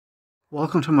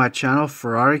Welcome to my channel,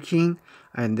 Ferrari King.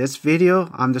 In this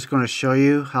video, I'm just going to show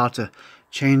you how to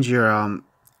change your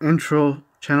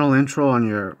channel intro on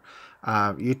your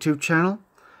YouTube channel.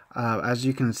 As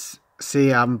you can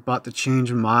see, I'm about to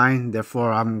change mine.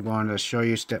 Therefore, I'm going to show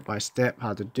you step by step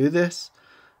how to do this.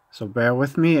 So bear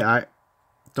with me. I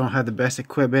don't have the best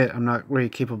equipment. I'm not really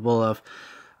capable of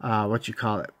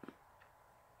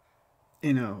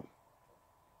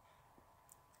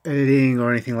editing or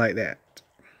anything like that.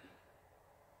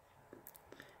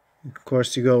 Of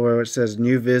course, you go where it says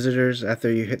new visitors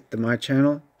after you hit my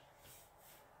channel,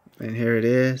 and here it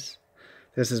is.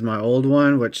 This is my old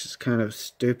one, which is kind of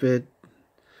stupid.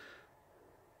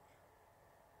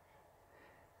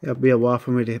 It'll be a while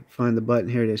for me to find the button.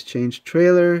 Here it is, change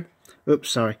trailer. Oops,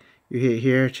 sorry. You hit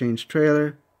here, change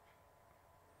trailer.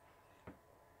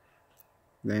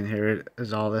 Then here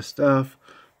is all this stuff.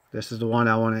 This is the one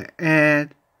I want to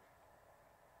add.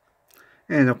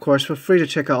 And of course, feel free to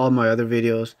check out all my other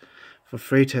videos. Feel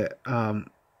free to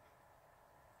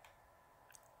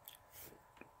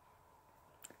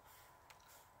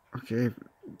okay,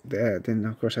 that then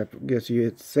of course I guess you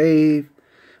hit save.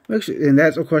 And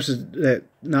that's of course is that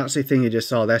Nazi thing you just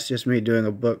saw. That's just me doing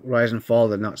a book, Rise and Fall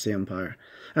of the Nazi Empire.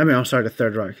 I mean, I'm sorry, the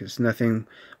Third Reich. It's nothing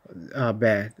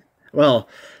bad. Well,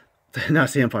 the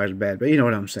Nazi Empire is bad, but you know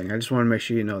what I'm saying. I just want to make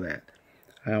sure you know that.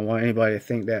 I don't want anybody to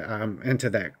think that I'm into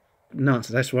that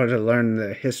nonsense. I just wanted to learn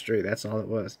the history. That's all it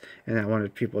was. And I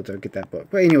wanted people to get that book.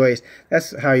 But anyways,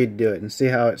 that's how you do it and see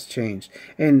how it's changed.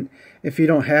 And if you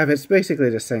don't have it, it's basically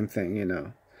the same thing, you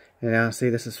know. And now see,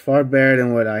 this is far better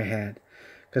than what I had.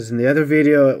 Because in the other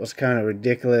video, it was kind of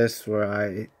ridiculous where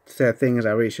I said things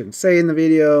I really shouldn't say in the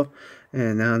video.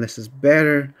 And now this is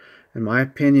better, in my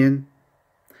opinion.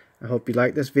 I hope you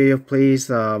like this video.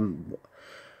 Please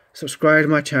subscribe to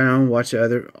my channel and watch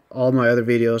all my other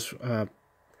videos.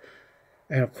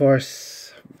 And of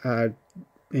course, I'll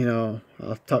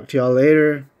talk to y'all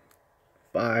later.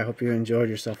 Bye. I hope you enjoyed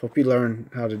yourself. Hope you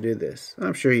learned how to do this.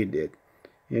 I'm sure you did.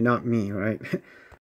 You're not me, right?